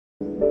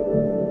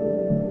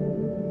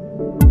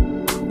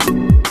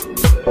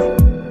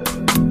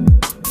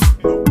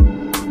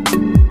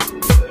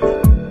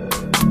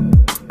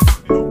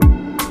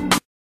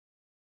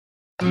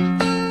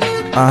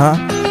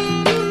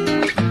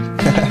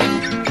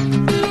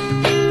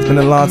It's been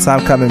a long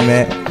time coming,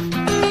 man.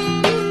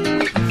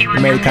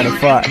 We made it kind of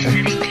far.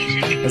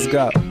 Let's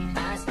go.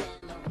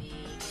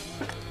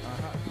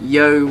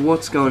 Yo,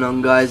 what's going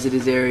on, guys? It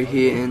is Aero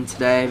here, and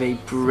today I have a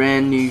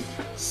brand new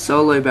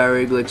solo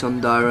barrier glitch on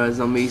Die Rise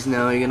Zombies.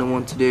 Now what you're going to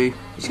want to do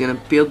is you're going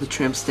to build the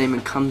tramp steam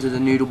and come to the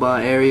noodle bar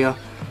area.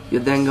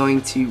 You're then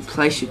going to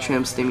place your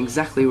tramp steam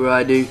exactly where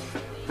I do,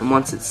 and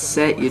once it's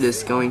set, you're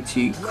just going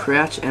to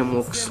crouch and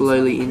walk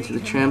slowly into the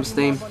tramp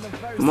steam.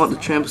 And what the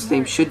tramp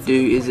steam should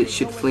do is it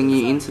should fling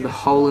you into the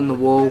hole in the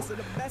wall.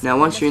 Now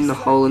once you're in the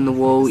hole in the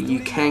wall, you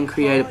can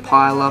create a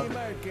pile up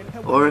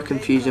or a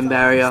confusion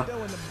barrier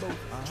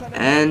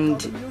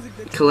and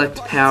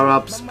collect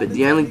power-ups, but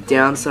the only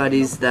downside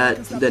is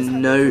that the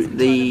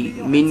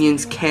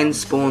minions can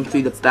spawn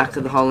through the back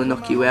of the hole and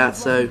knock you out.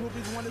 So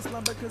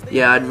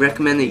yeah, I'd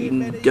recommend that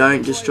you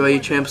don't destroy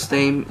your tramp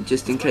steam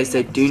just in case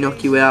they do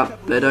knock you out.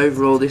 But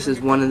overall, this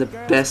is one of the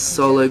best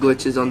solo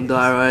glitches on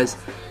Die Rise,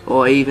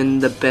 or even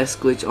the best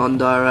glitch on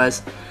Die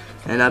Rise,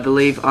 and I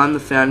believe I'm the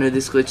founder of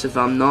this glitch. If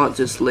I'm not,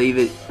 just leave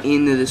it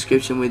in the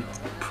description with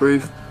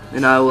proof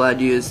and I will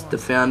add you as the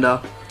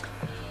founder.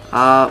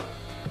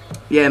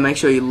 Yeah, make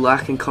sure you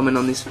like and comment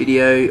on this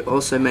video.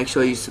 Also make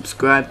sure you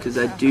subscribe, because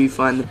I do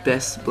find the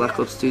best Black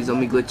Ops 2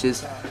 zombie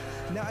glitches.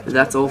 But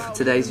that's all for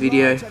today's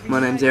video. My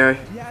name's Aero,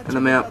 and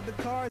I'm out.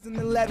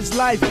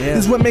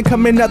 These women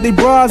coming out they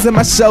bras in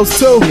my shows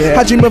too.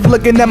 I dream of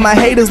looking at my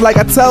haters like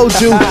I told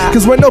you.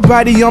 Cause when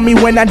nobody on me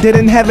when I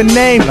didn't have a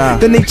name.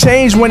 Then they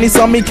changed when they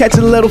saw me catch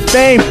a little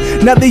fame.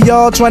 Now they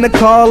all trying to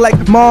call like,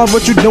 Marv,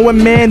 what you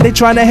doing, man? They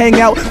trying to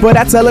hang out, but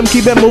I tell them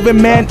keep it moving,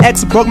 man.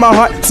 X broke my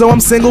heart, so I'm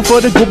single for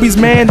the groupies,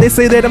 man. They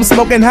say that I'm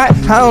smoking hot,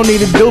 I don't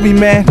need a doobie,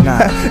 man.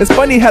 It's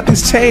funny how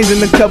things change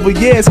in a couple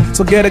years.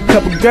 So get a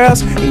couple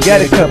girls and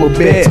get a couple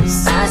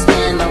bits.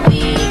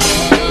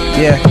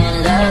 Yeah,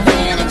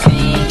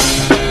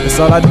 that's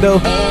all I do.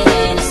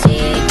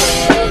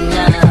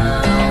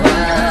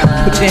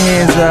 Put your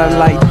hands up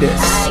like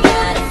this.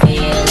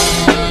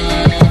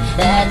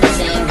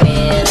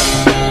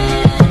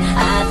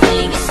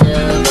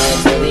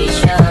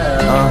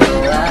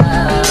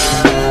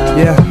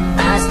 Yeah,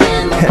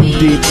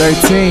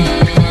 MD13.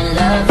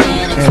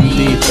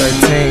 MD13.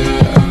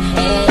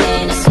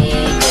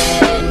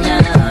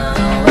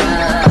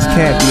 This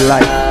can't be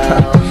life.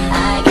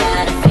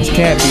 This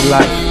can't be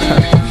life.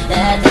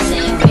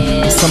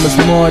 There's so much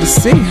more to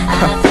see.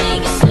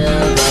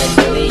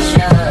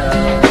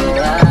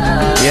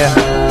 Yeah.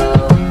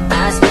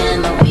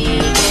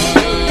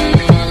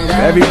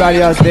 For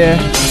everybody out there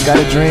who's got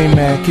a dream,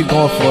 man, keep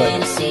going for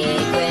it.